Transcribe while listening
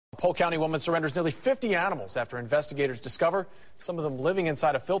A Polk County woman surrenders nearly 50 animals after investigators discover some of them living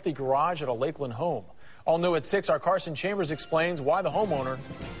inside a filthy garage at a Lakeland home. All new at 6, our Carson Chambers explains why the homeowner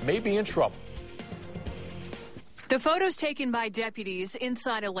may be in trouble. The photos taken by deputies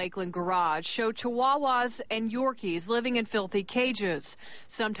inside a Lakeland garage show Chihuahuas and Yorkies living in filthy cages.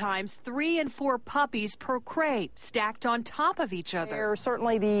 Sometimes 3 and 4 puppies per crate stacked on top of each other.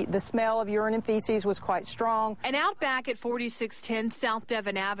 Certainly the smell of urine and feces was quite strong. And out back at 4610 South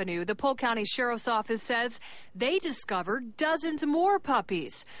Devon Avenue, the Polk County Sheriff's Office says they discovered dozens more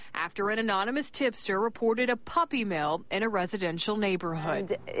puppies after an anonymous tipster reported a puppy mill in a residential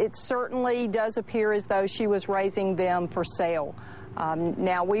neighborhood. And it certainly does appear as though she was raising them for sale.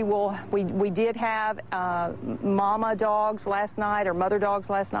 Now we did have mama dogs last night, or mother dogs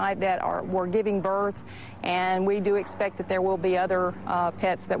last night, that were giving birth, and we do expect that there will be other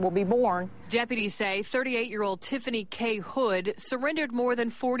pets that will be born. Deputies say 38-year-old Tiffany K. Hood surrendered more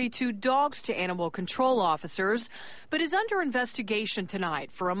than 42 dogs to animal control officers, but is under investigation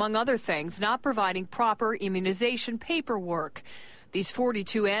tonight for, among other things, not providing proper immunization paperwork. These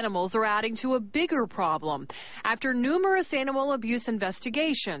 42 animals are adding to a bigger problem after numerous animal abuse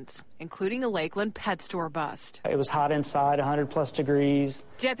investigations, including a Lakeland pet store bust. It was hot inside, 100+ degrees.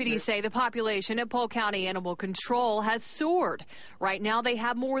 Deputies say the population at Polk County Animal Control has soared. Right now they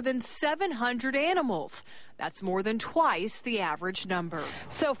have more than 700 animals. That's more than twice the average number.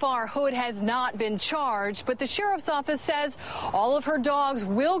 So far, Hood has not been charged, but the sheriff's office says all of her dogs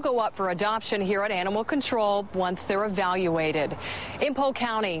will go up for adoption here at Animal Control once they're evaluated. In Polk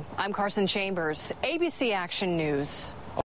County, I'm Carson Chambers, ABC Action News.